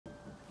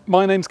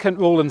My name's Kent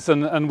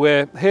Rawlinson and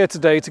we're here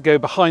today to go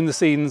behind the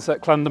scenes at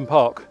Clandon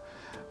Park.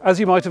 As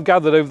you might have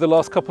gathered, over the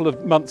last couple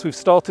of months we've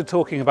started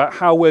talking about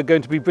how we're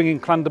going to be bringing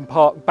Clandon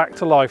Park back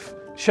to life,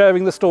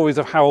 sharing the stories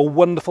of how a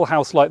wonderful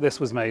house like this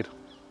was made.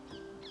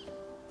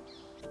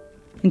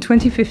 In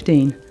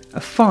 2015,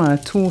 a fire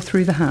tore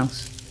through the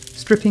house,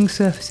 stripping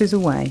surfaces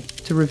away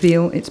to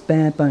reveal its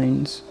bare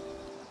bones.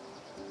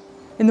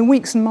 In the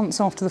weeks and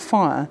months after the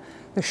fire,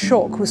 the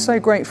shock was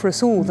so great for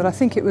us all that I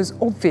think it was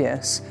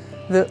obvious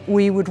that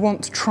we would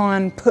want to try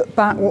and put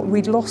back what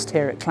we'd lost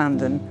here at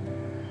Clandon.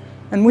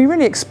 And we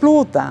really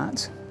explored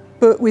that,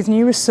 but with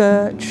new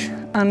research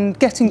and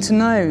getting to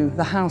know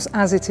the house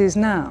as it is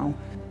now,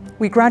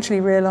 we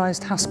gradually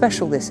realised how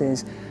special this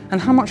is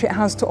and how much it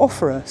has to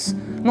offer us,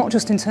 not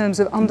just in terms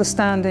of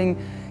understanding,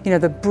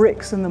 the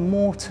bricks and the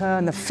mortar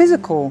and the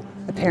physical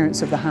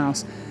appearance of the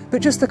house,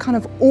 but just the kind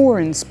of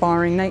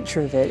awe-inspiring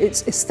nature of it,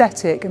 its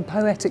aesthetic and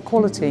poetic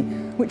quality,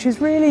 which is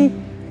really,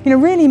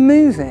 really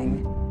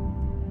moving.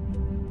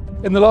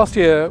 In the last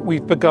year,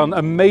 we've begun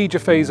a major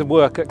phase of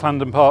work at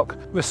Clandon Park,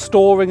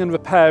 restoring and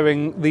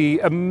repairing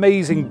the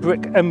amazing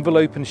brick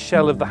envelope and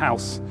shell of the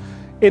house.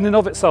 In and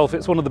of itself,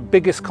 it's one of the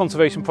biggest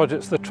conservation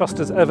projects the Trust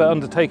has ever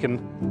undertaken.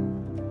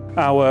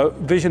 Our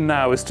vision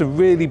now is to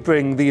really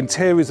bring the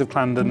interiors of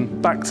Clandon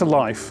back to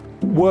life,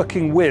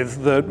 working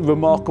with the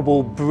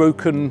remarkable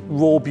broken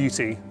raw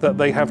beauty that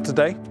they have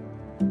today.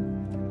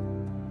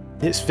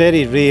 It's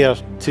very rare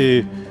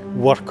to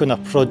work on a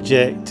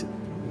project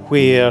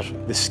where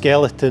the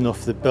skeleton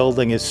of the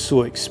building is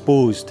so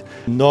exposed.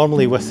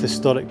 Normally with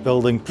historic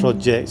building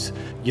projects,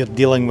 you're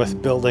dealing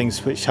with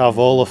buildings which have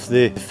all of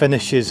the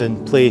finishes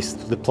in place,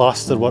 the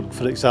plasterwork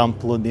for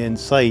example on the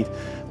inside.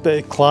 But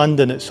at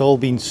Clandon it's all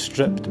been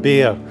stripped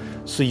bare,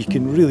 so you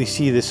can really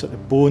see the sort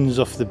of bones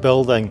of the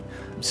building,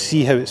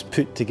 see how it's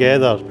put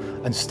together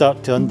and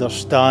start to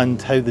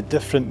understand how the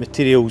different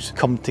materials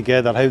come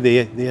together, how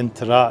they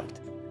interact.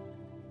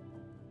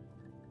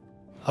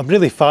 I'm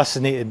really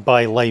fascinated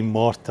by lime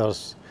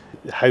mortars,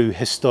 how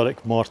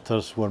historic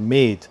mortars were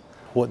made,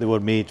 what they were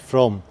made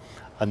from,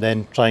 and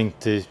then trying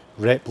to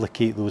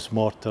replicate those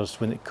mortars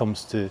when it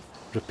comes to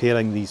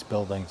repairing these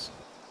buildings.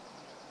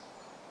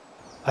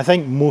 I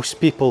think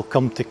most people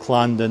come to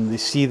Clandon, they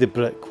see the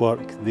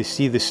brickwork, they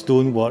see the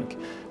stonework,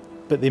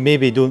 but they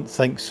maybe don't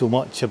think so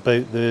much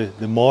about the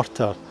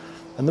mortar.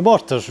 And the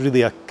mortar's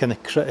really a kind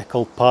of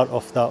critical part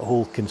of that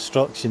whole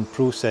construction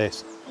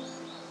process.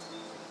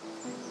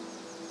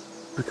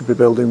 We could be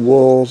building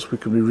walls, we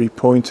could be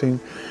repointing,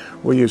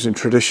 we're using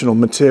traditional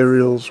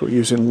materials, we're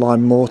using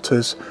lime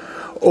mortars.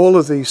 All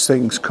of these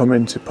things come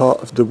into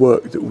part of the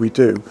work that we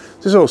do.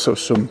 There's also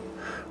some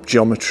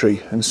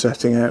geometry and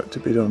setting out to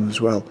be done as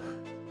well.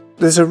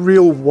 There's a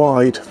real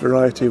wide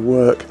variety of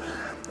work,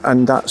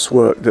 and that's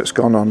work that's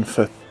gone on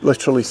for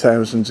literally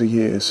thousands of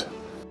years.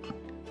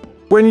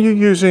 When you're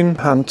using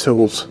hand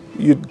tools,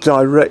 you're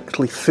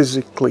directly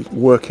physically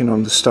working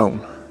on the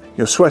stone.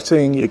 You're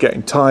sweating, you're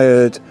getting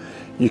tired,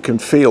 you can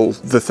feel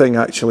the thing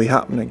actually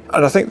happening.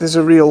 And I think there's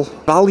a real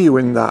value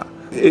in that.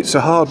 It's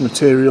a hard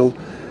material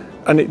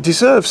and it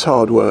deserves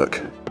hard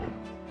work.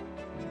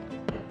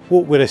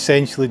 What we're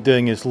essentially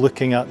doing is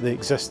looking at the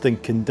existing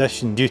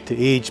condition due to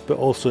age, but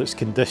also its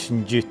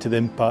condition due to the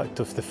impact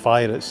of the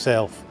fire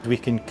itself. We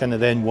can kind of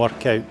then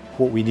work out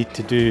what we need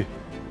to do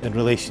in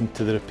relation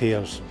to the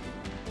repairs.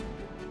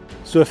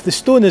 So if the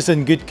stone is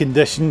in good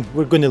condition,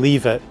 we're going to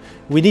leave it.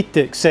 We need to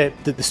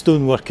accept that the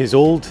stonework is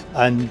old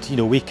and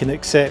we can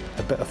accept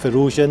a bit of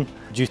erosion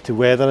due to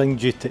weathering,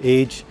 due to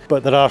age,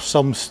 but there are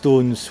some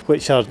stones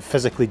which are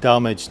physically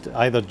damaged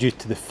either due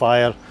to the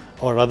fire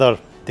or other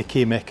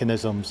decay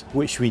mechanisms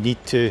which we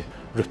need to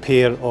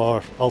repair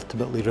or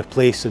ultimately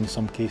replace in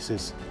some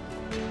cases.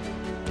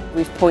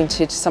 We've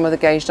pointed some of the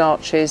gauged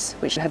arches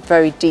which had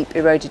very deep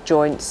eroded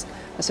joints.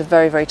 That's a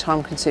very, very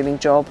time-consuming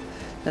job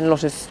and a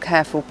lot of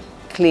careful,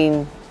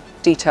 clean,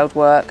 detailed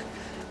work.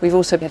 We've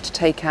also had to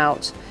take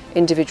out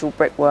individual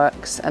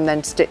brickworks and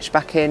then stitch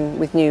back in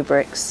with new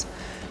bricks,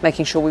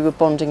 making sure we were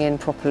bonding in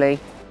properly.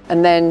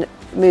 And then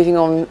moving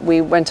on,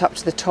 we went up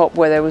to the top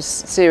where there was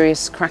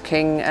serious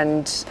cracking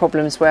and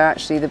problems where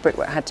actually the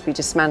brickwork had to be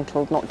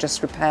dismantled, not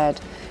just repaired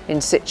in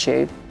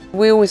situ.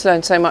 We always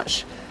learn so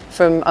much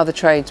from other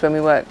trades when we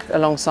work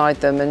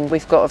alongside them, and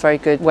we've got a very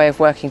good way of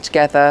working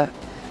together,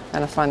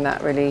 and I find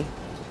that really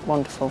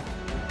wonderful.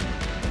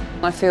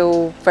 I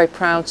feel very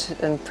proud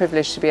and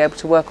privileged to be able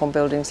to work on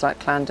buildings like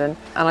Clandon,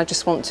 and I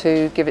just want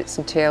to give it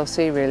some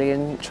TLC really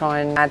and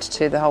try and add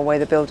to the whole way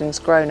the building's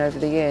grown over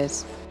the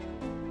years.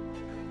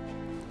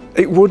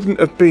 It wouldn't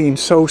have been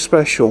so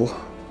special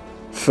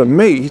for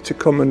me to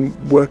come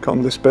and work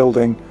on this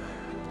building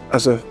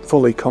as a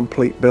fully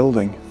complete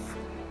building.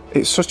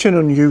 It's such an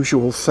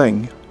unusual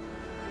thing.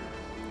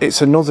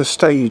 It's another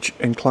stage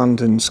in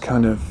Clandon's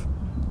kind of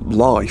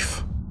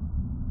life.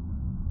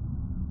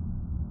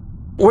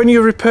 When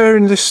you're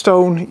repairing this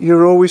stone,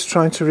 you're always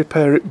trying to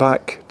repair it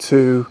back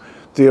to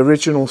the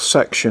original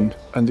section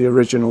and the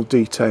original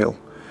detail.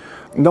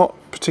 Not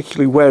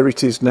particularly where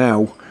it is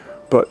now,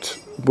 but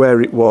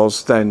where it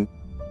was then.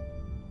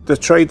 the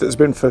trade that's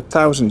been for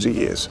thousands of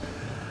years.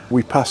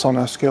 We pass on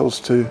our skills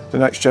to the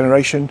next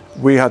generation.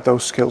 We had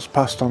those skills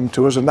passed on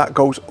to us, and that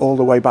goes all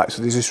the way back.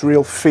 So there's this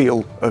real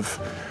feel of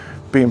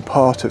being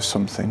part of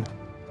something.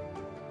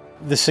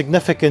 The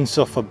significance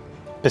of a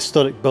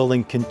historic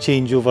building can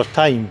change over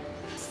time.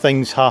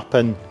 Things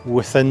happen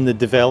within the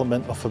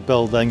development of a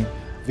building,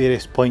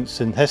 various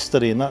points in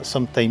history, and that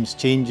sometimes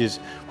changes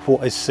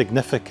what is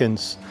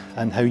significance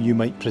and how you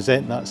might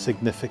present that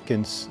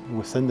significance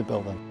within the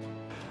building.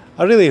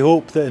 I really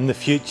hope that in the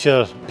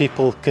future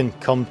people can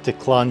come to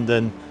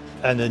Clandon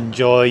and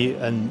enjoy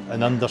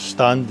and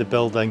understand the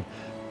building,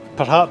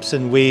 perhaps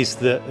in ways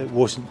that it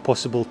wasn't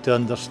possible to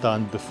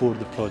understand before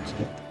the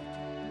project.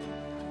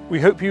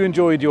 We hope you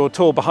enjoyed your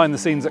tour behind the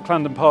scenes at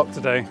Clandon Park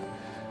today.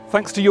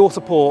 Thanks to your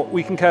support,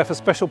 we can care for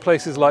special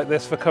places like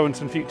this for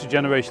current and future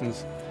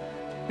generations.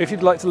 If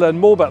you'd like to learn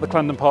more about the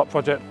Clandon Park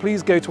project,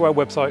 please go to our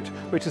website,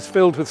 which is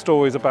filled with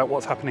stories about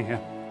what's happening here.